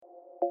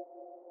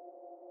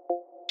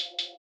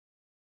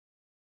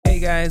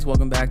guys,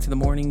 welcome back to The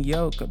Morning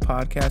Yolk, a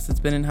podcast that's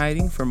been in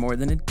hiding for more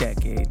than a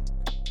decade.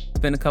 It's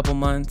been a couple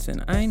months,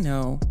 and I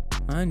know,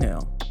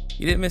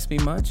 you didn't miss me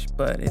much,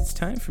 but it's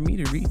time for me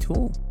to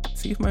retool,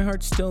 see if my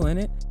heart's still in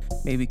it,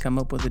 maybe come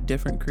up with a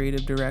different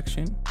creative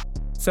direction.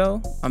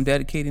 So, I'm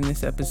dedicating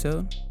this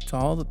episode to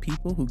all the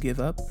people who give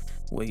up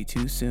way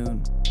too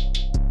soon.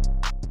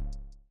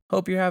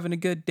 Hope you're having a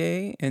good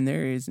day, and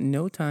there is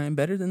no time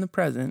better than the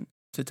present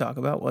to talk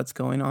about what's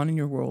going on in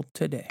your world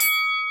today.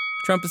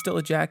 Trump is still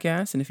a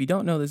jackass, and if you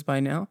don't know this by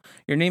now,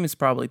 your name is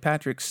probably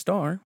Patrick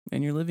Starr,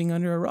 and you're living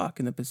under a rock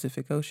in the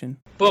Pacific Ocean.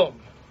 Boom.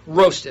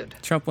 Roasted.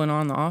 Trump went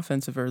on the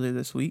offensive earlier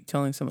this week,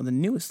 telling some of the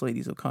newest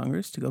ladies of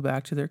Congress to go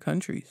back to their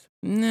countries.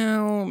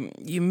 Now,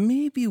 you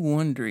may be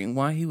wondering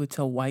why he would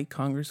tell white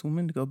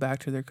congresswomen to go back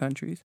to their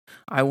countries.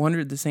 I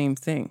wondered the same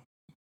thing.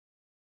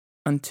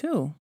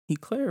 Until he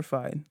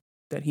clarified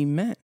that he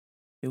meant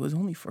it was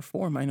only for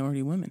 4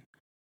 minority women,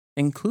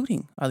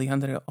 including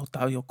Alejandra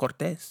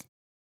Ocasio-Cortez,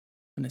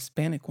 an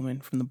Hispanic woman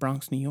from the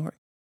Bronx, New York,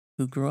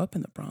 who grew up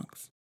in the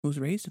Bronx, who was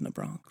raised in the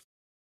Bronx.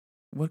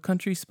 What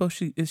country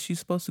is she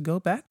supposed to go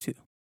back to?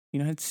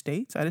 United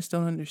States? I just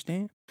don't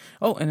understand.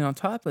 Oh, and on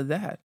top of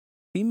that,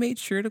 he made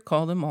sure to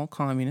call them all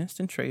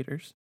communists and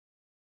traitors.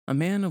 A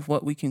man of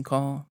what we can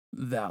call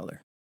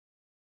valor.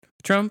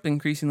 Trump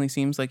increasingly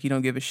seems like he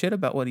don't give a shit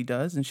about what he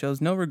does and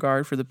shows no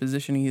regard for the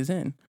position he is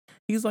in.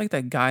 He's like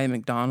that guy at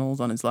McDonald's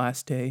on his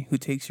last day who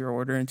takes your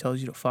order and tells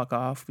you to fuck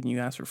off when you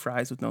ask for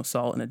fries with no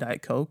salt and a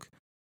Diet Coke.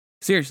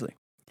 Seriously,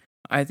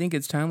 I think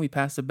it's time we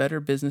pass a Better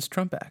Business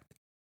Trump Act,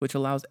 which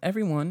allows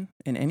everyone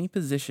in any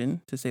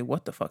position to say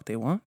what the fuck they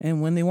want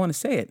and when they want to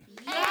say it.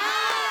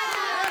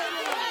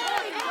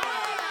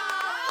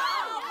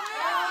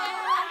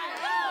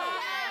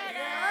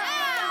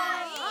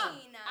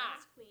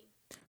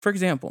 For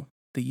example,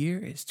 the year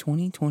is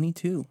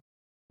 2022.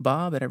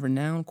 Bob, at a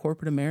renowned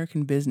corporate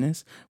American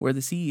business where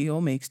the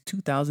CEO makes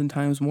 2,000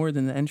 times more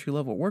than the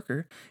entry-level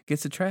worker,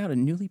 gets to try out a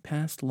newly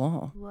passed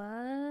law. What?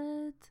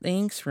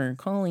 Thanks for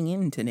calling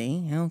in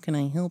today. How can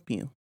I help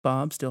you?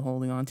 Bob, still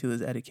holding on to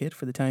his etiquette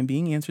for the time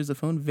being, answers the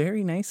phone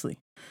very nicely.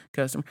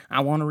 Customer,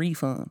 I want a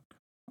refund.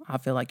 I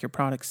feel like your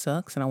product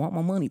sucks and I want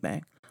my money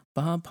back.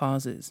 Bob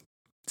pauses.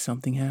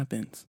 Something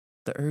happens.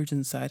 The urge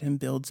inside him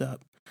builds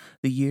up.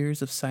 The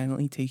years of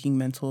silently taking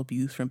mental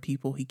abuse from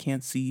people he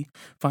can't see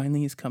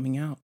finally is coming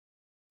out.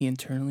 He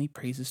internally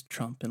praises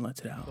Trump and lets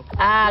it out.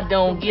 I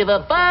don't give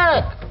a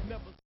fuck.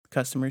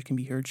 Customers can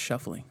be heard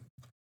shuffling.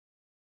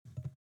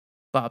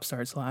 Bob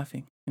starts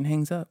laughing and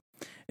hangs up.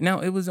 Now,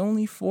 it was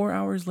only 4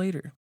 hours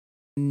later.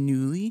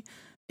 Newly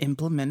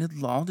implemented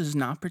law does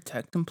not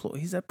protect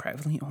employees at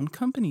privately owned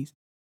companies,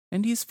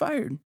 and he is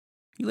fired.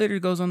 He later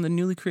goes on the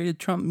newly created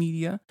Trump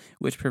media,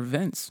 which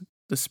prevents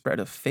the spread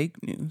of fake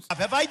news.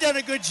 Have I done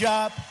a good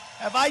job?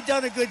 Have I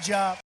done a good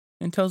job?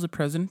 And tells the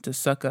president to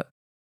suck up.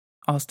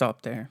 I'll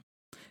stop there.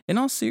 In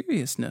all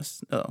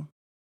seriousness, though,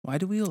 why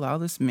do we allow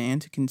this man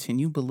to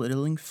continue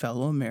belittling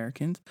fellow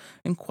Americans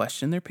and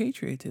question their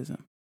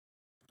patriotism?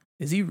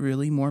 Is he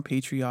really more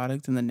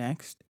patriotic than the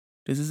next?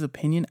 Does his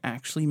opinion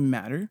actually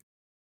matter?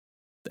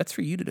 That's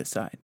for you to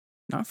decide,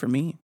 not for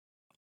me.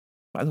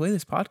 By the way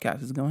this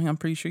podcast is going, I'm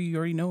pretty sure you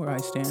already know where I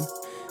stand.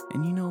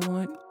 And you know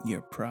what? You're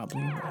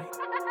probably right.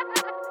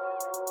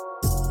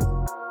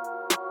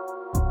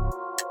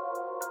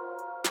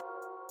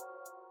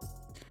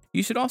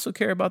 You should also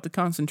care about the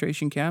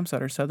concentration camps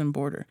at our southern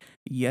border.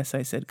 Yes,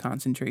 I said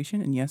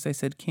concentration, and yes, I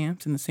said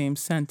camps in the same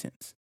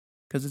sentence,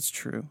 because it's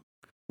true.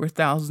 Where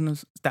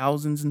thousands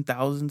and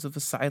thousands of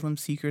asylum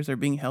seekers are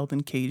being held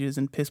in cages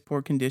in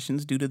piss-poor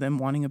conditions due to them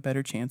wanting a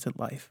better chance at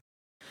life.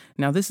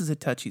 Now, this is a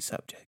touchy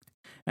subject,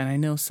 and I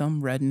know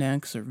some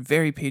rednecks or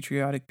very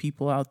patriotic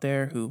people out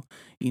there who,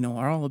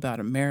 are all about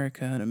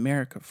America and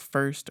America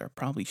first are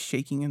probably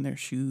shaking in their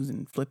shoes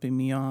and flipping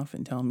me off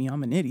and telling me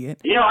I'm an idiot.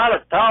 You know how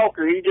to talk,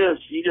 or you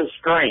just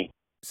scream.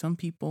 Some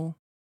people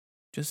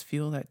just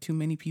feel that too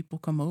many people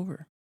come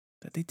over,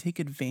 that they take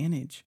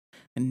advantage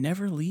and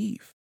never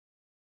leave.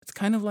 It's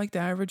kind of like the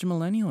average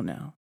millennial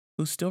now,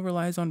 who still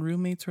relies on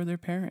roommates or their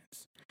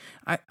parents.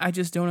 I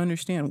just don't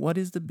understand. What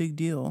is the big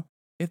deal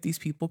if these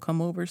people come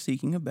over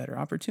seeking a better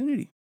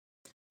opportunity?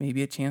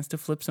 Maybe a chance to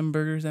flip some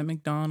burgers at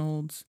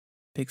McDonald's,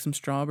 pick some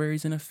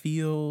strawberries in a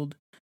field,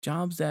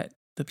 jobs that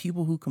the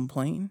people who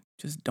complain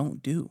just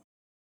don't do.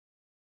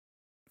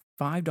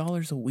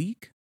 $5 a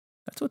week?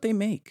 That's what they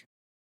make.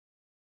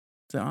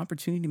 It's an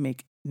opportunity to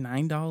make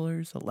 $9,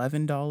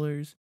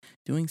 $11,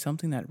 doing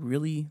something that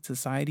really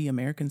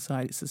American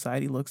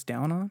society looks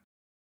down on.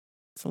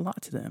 It's a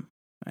lot to them.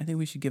 I think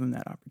we should give them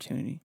that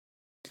opportunity.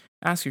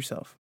 Ask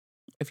yourself,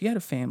 if you had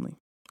a family,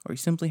 or you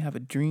simply have a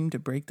dream to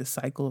break the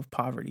cycle of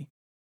poverty,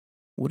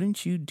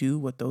 wouldn't you do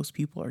what those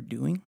people are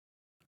doing?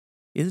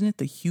 Isn't it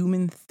the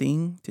human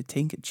thing to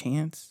take a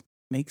chance,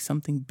 make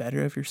something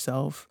better of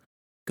yourself,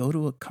 go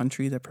to a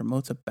country that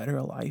promotes a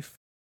better life?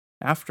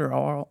 After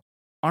all,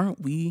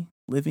 aren't we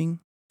living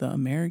the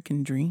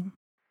American dream?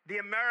 The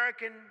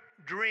American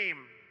dream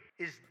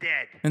is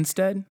dead.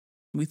 Instead,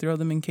 we throw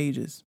them in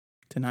cages,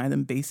 deny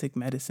them basic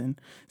medicine,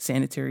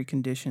 sanitary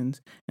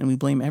conditions, and we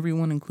blame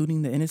everyone,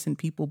 including the innocent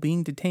people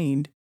being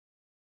detained,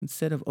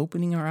 instead of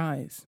opening our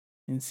eyes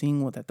and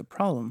seeing that the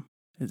problem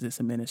is this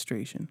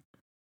administration.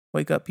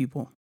 Wake up,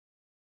 people.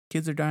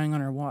 Kids are dying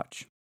on our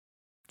watch.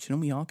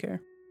 Shouldn't we all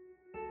care?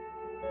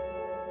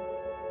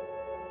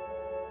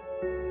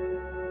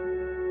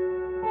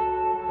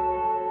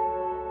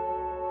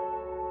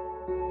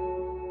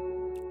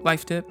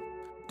 Life tip: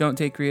 don't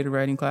take creative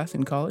writing class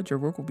in college. Your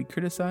work will be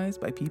criticized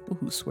by people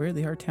who swear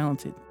they are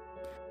talented.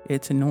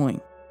 It's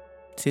annoying.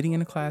 Sitting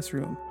in a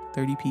classroom,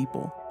 30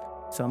 people.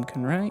 Some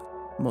can write,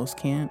 most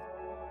can't.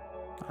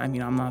 I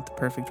mean, I'm not the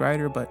perfect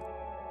writer, but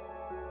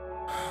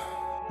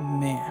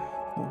man,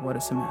 what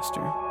a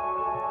semester.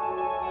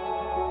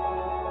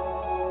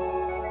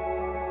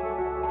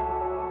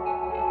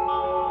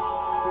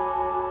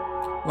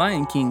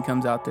 Lion King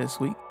comes out this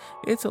week.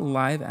 It's a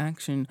live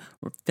action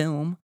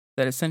film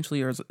that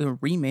essentially is a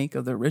remake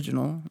of the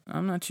original.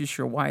 I'm not too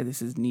sure why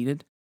this is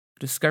needed.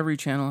 Discovery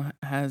Channel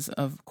has,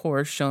 of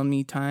course, shown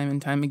me time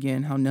and time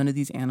again how none of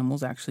these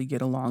animals actually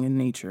get along in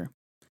nature.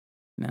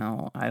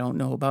 Now, I don't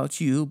know about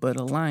you, but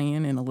a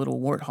lion and a little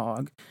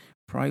warthog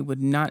probably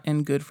would not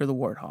end good for the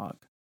warthog.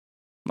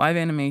 Live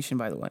animation,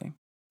 by the way.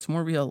 It's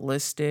more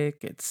realistic.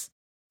 It's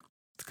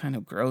kind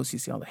of gross. You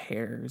see all the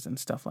hairs and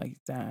stuff like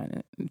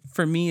that. And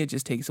for me, it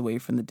just takes away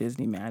from the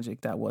Disney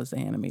magic that was the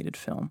animated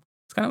film.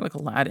 It's kind of like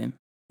Aladdin.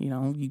 You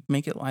know, you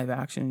make it live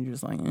action and you're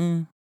just like,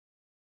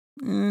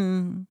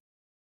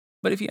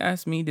 But if you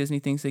ask me, Disney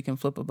thinks they can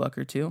flip a buck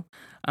or two.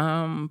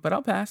 But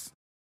I'll pass.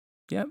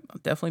 Yep, I'll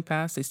definitely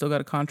pass. They still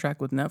got a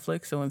contract with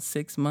Netflix, so in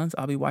 6 months,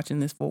 I'll be watching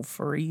this for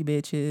free,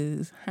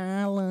 bitches.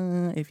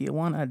 Holla if you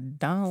want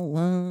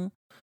 $1.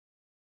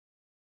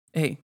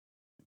 Hey,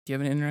 do you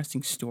have an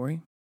interesting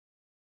story?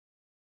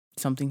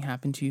 Something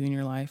happened to you in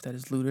your life that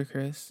is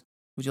ludicrous?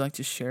 Would you like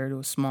to share to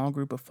a small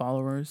group of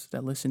followers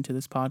that listen to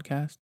this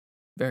podcast?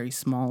 Very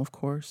small, of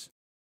course.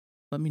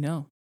 Let me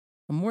know.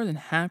 I'm more than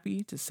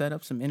happy to set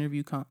up some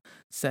interview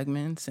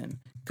segments and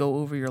go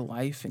over your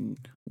life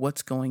and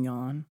what's going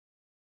on.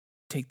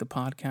 Take the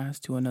podcast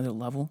to another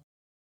level.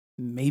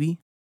 Maybe.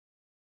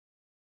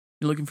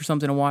 You're looking for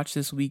something to watch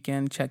this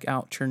weekend, check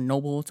out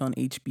Chernobyl. It's on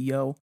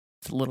HBO.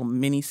 It's a little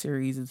mini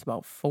series. It's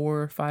about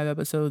 4 or 5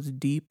 episodes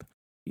deep.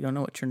 You don't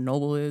know what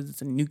Chernobyl is?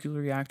 It's a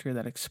nuclear reactor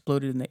that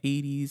exploded in the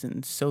 80s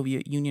in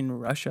Soviet Union,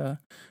 Russia.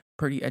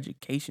 Pretty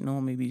educational.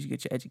 Maybe you should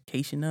get your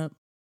education up.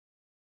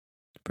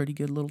 It's a pretty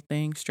good little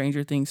thing.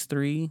 Stranger Things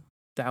 3.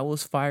 That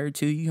was fire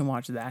too. You can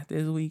watch that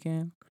this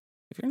weekend.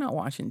 If you're not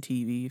watching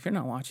TV, if you're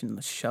not watching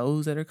the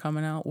shows that are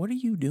coming out, what are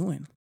you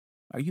doing?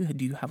 Do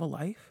you have a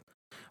life?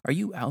 Are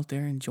you out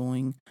there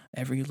enjoying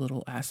every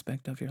little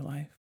aspect of your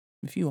life?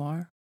 If you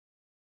are,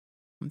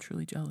 I'm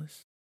truly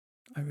jealous.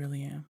 I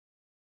really am.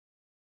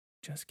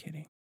 Just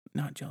kidding.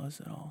 Not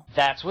jealous at all.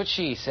 That's what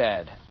she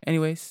said.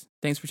 Anyways,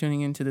 thanks for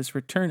tuning in to this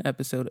return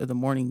episode of The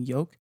Morning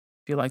Yolk.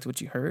 If you liked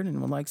what you heard and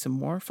would like some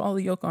more, follow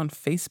the Yolk on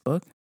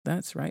Facebook.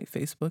 That's right,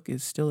 Facebook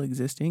is still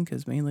existing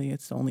because mainly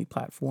it's the only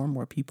platform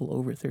where people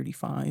over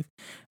 35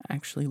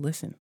 actually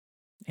listen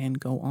and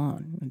go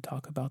on and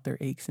talk about their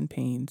aches and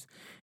pains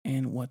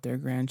and what their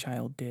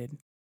grandchild did.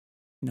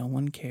 No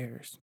one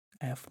cares.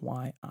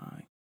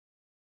 FYI.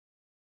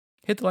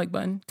 Hit the like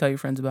button. Tell your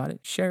friends about it.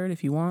 Share it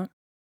if you want.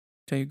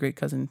 Tell your great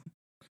cousin,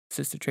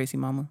 Sister Tracy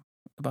Mama,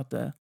 about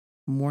the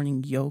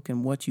Morning Yolk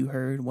and what you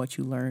heard, what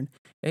you learned.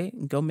 Hey,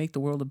 go make the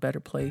world a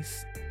better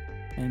place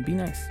and be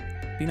nice.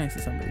 Be nice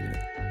to somebody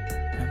today.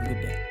 Have a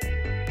good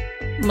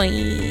day.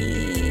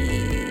 Bye.